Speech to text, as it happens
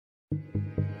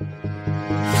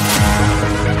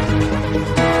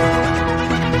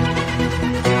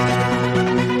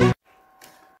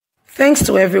Thanks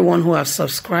to everyone who have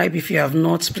subscribed. If you have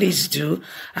not, please do.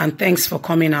 And thanks for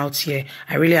coming out here.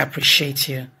 I really appreciate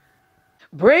you.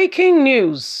 Breaking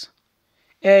news.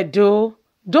 Edo,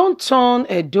 don't turn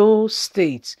Edo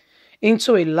State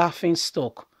into a laughing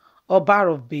stock. Oba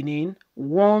of Benin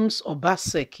warns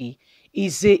Obaseki,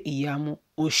 Iyamu,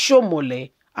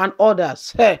 Oshiomhole, and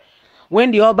others. Hey,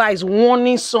 when the Oba is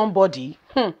warning somebody,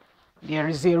 there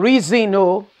is a reason,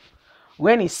 oh.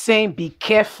 When he's saying be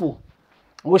careful,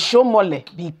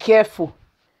 Oshiomhole, be careful.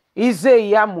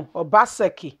 Iyamu,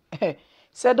 Obaseki,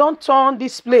 said don't turn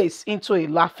this place into a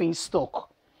laughing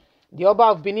stock. The Oba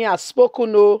of Benin has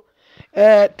spoken. No,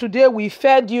 today we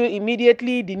fed you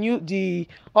immediately the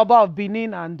Oba of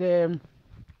Benin and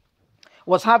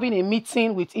was having a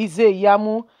meeting with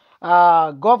Iyamu,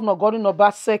 Governor Gordon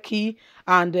Obaseki,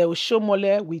 and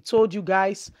Oshiomhole. We told you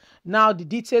guys. Now the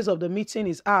details of the meeting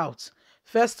is out.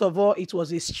 First of all, it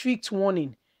was a strict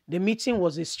warning. The meeting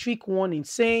was a strict warning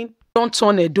saying, don't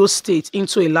turn Edo State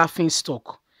into a laughing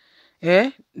stock.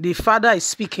 The father is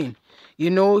speaking. You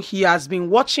know, he has been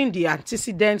watching the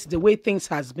antecedents, the way things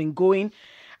has been going,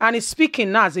 and he's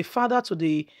speaking now as a father to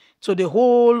the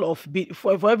whole of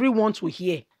for everyone to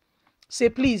hear. Say,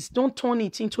 please don't turn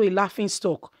it into a laughing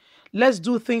stock. Let's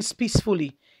do things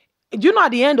peacefully. You know,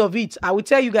 at the end of it, I will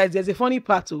tell you guys, there's a funny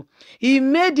part too. He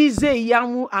made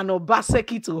Iyamu and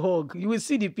Obaseki to hug. You will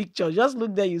see the picture. Just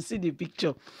look there, you see the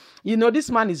picture. You know, this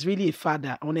man is really a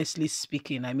father, honestly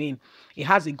speaking. I mean, he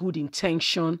has a good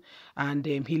intention, and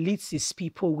he leads his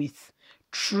people with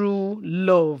true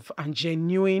love and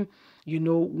genuine, you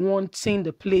know, wanting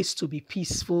the place to be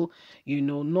peaceful, you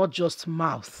know, not just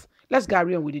mouth. Let's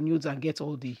carry on with the news and get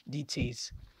all the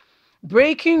details.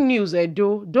 Breaking news,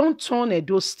 Edo, don't turn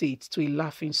Edo State to a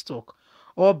laughing stock.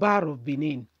 Oba of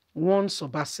Benin warns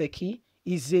Obaseki,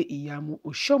 Iyamu,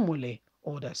 Oshiomhole,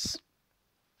 others.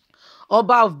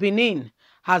 Oba of Benin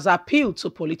has appealed to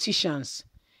politicians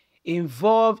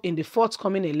involved in the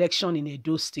forthcoming election in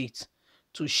Edo State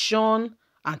to shun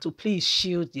and to please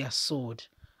shield their sword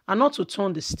and not to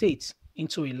turn the state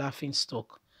into a laughing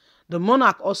stock. The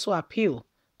monarch also appealed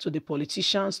to the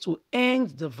politicians to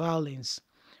end the violence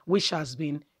which has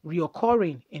been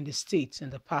reoccurring in the state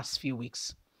in the past few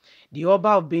weeks. The Oba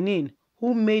of Benin,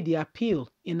 who made the appeal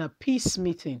in a peace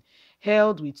meeting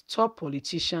held with top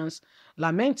politicians,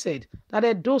 lamented that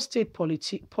Edo State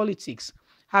politics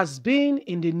has been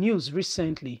in the news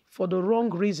recently for the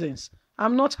wrong reasons.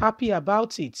 I'm not happy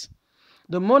about it.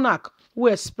 The monarch, who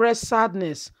expressed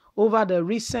sadness over the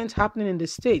recent happening in the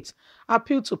state,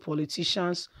 appealed to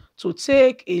politicians to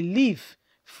take a leave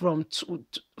from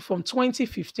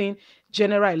 2015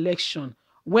 general election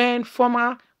when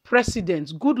former President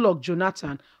Goodluck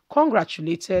Jonathan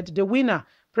congratulated the winner,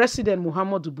 President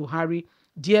Muhammadu Buhari,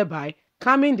 thereby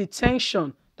calming the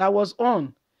tension that was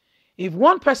on. If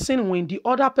one person wins, the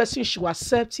other person should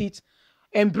accept it,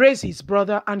 embrace his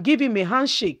brother, and give him a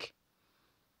handshake.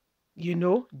 You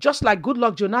know, just like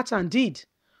Goodluck Jonathan did.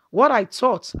 What I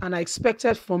thought and I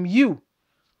expected from you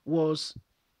was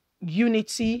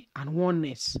unity and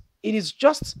oneness. It is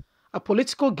just a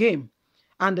political game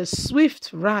and a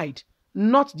swift ride,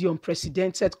 not the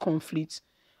unprecedented conflict,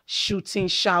 shooting,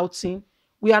 shouting.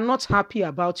 We are not happy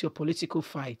about your political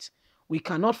fight. We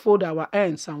cannot fold our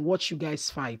hands and watch you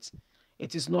guys fight.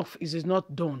 It is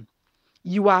not done.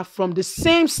 You are from the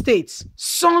same states,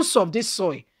 sons of this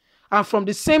soil, and from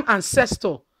the same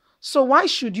ancestor. So why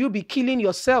should you be killing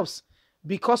yourselves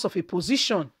because of a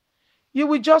position? You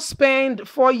will just spend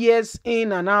 4 years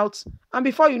in and out, and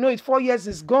before you know it, 4 years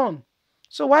is gone.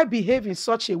 So why behave in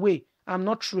such a way? I'm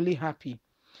not truly happy.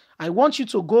 I want you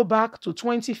to go back to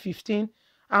 2015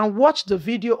 and watch the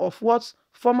video of what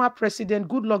former President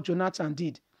Goodluck Jonathan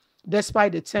did.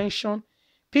 Despite the tension,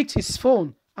 picked his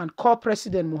phone and called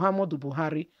President Muhammadu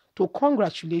Buhari to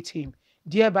congratulate him,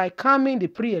 thereby calming the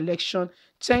pre-election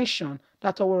tension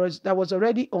that was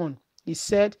already on. He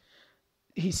said,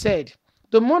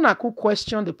 the monarch, who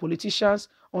questioned the politicians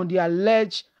on the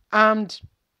alleged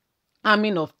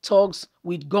arming of thugs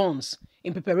with guns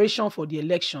in preparation for the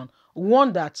election,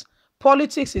 warned that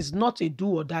politics is not a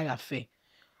do-or-die affair,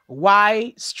 while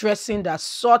stressing that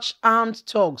such armed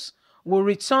thugs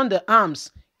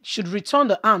should return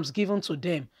the arms given to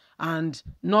them and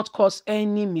not cause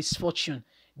any misfortune.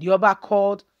 The Oba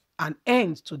called an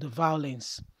end to the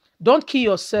violence. Don't kill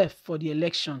yourself for the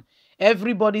election.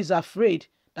 Everybody's afraid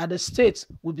that the state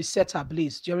will be set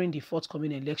ablaze during the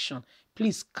forthcoming election.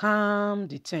 Please calm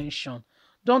the tension.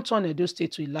 Don't turn Edo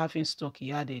State to a laughing stock,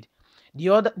 he added. The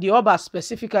Oba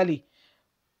specifically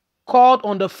called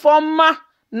on the former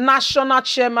national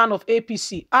chairman of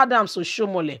APC, Adams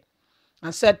Oshiomhole,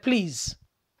 and said, please,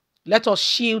 let us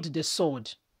shield the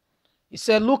sword. He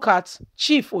said, look at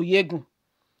Chief Oyegun,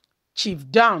 Chief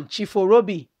Dan, Chief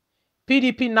Orobi,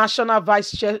 PDP National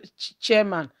Vice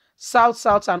Chairman,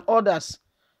 South, and others.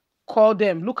 Call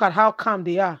them. Look at how calm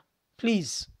they are.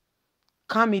 Please,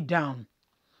 calm it down.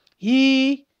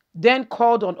 He then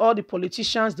called on all the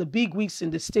politicians, the big wigs in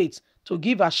the state, to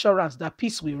give assurance that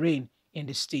peace will reign in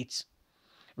the state.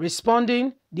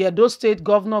 Responding, the Edo State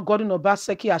Governor Godwin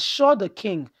Obaseki assured the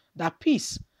king that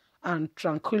peace and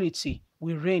tranquility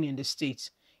will reign in the state.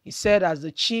 He said as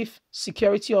the chief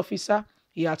security officer,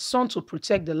 he had sworn to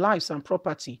protect the lives and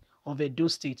property of Edo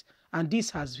State, and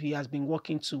this he has been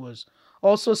working towards.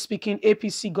 Also speaking,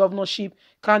 APC governorship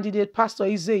candidate Pastor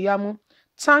Iyamu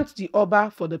thanked the Oba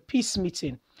for the peace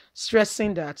meeting,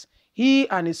 stressing that he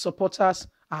and his supporters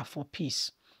are for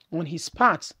peace. On his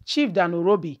part, Chief Dan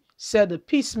Orobi said the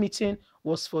peace meeting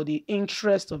was for the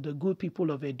interest of the good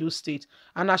people of Edo State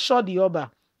and assured the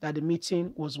Oba that the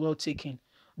meeting was well taken.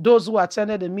 Those who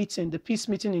attended the peace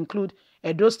meeting include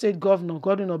Edo State Governor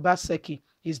Godwin Obaseki,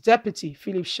 his deputy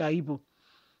Philip Shaibu,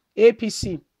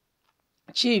 APC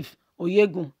Chief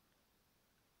Oyegun,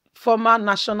 former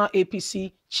National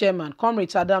APC Chairman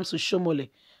Comrade Adams Oshiomhole,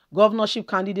 governorship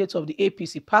candidate of the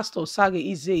APC Pastor Sage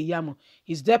Iyamu,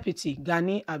 his deputy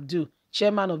Gani Abdul,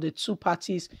 chairman of the two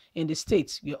parties in the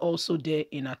state, were also there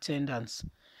in attendance.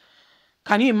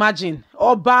 Can you imagine?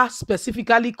 Oba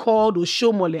specifically called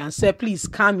Oshiomhole and said, please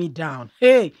calm me down.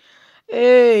 Hey,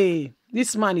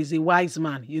 this man is a wise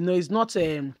man. You know, he's not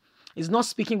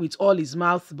speaking with all his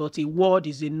mouth, but a word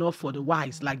is enough for the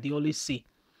wise, like they always say.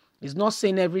 He's not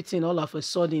saying everything all of a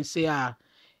sudden, say,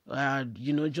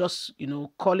 just,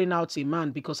 calling out a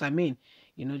man because,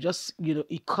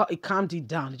 he calmed it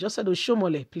down. He just said,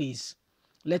 Oshiomhole, please,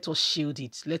 let us shield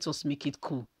it. Let us make it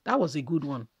cool. That was a good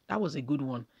one.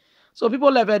 So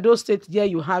people of Edo State, there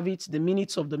you have it, the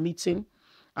minutes of the meeting,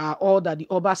 all that the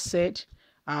Oba said,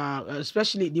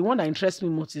 especially the one that interests me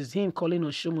most is him calling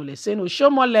Oshiomhole, saying,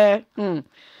 Oshiomhole,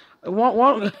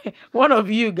 one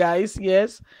of you guys,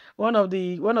 yes, one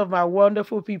of my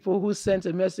wonderful people who sent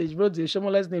a message, wrote the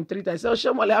Oshiomhole's name 3 times. I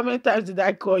said, Oshiomhole, how many times did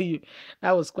I call you?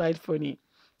 That was quite funny.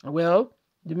 Well,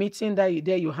 the meeting, there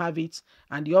you have it,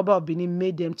 and the Oba of Benin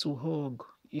made them to hug.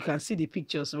 You can see the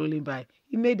pictures rolling by.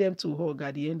 He made them to hug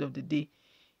at the end of the day.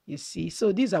 You see,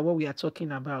 so these are what we are talking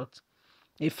about.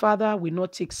 A father will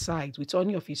not take sides with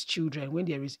any of his children when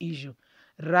there is issue.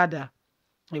 Rather,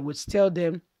 he would tell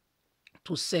them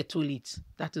to settle it.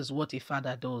 That is what a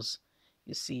father does.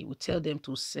 You see, we tell them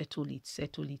to settle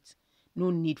it.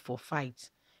 No need for fight.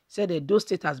 Said that Edo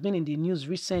State has been in the news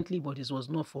recently, but it was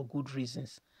not for good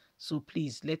reasons. So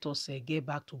please, let us get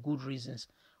back to good reasons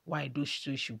why Edo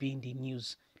State should be in the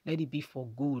news. Let it be for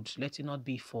good. Let it not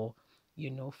be for,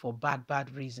 for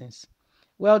bad reasons.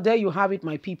 Well, there you have it,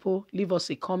 my people. Leave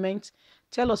us a comment.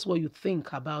 Tell us what you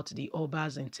think about the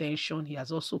Oba's intention. He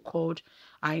has also called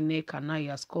INEC, and now he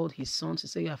has called his son to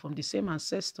say you are from the same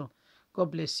ancestor. God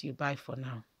bless you. Bye for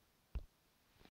now.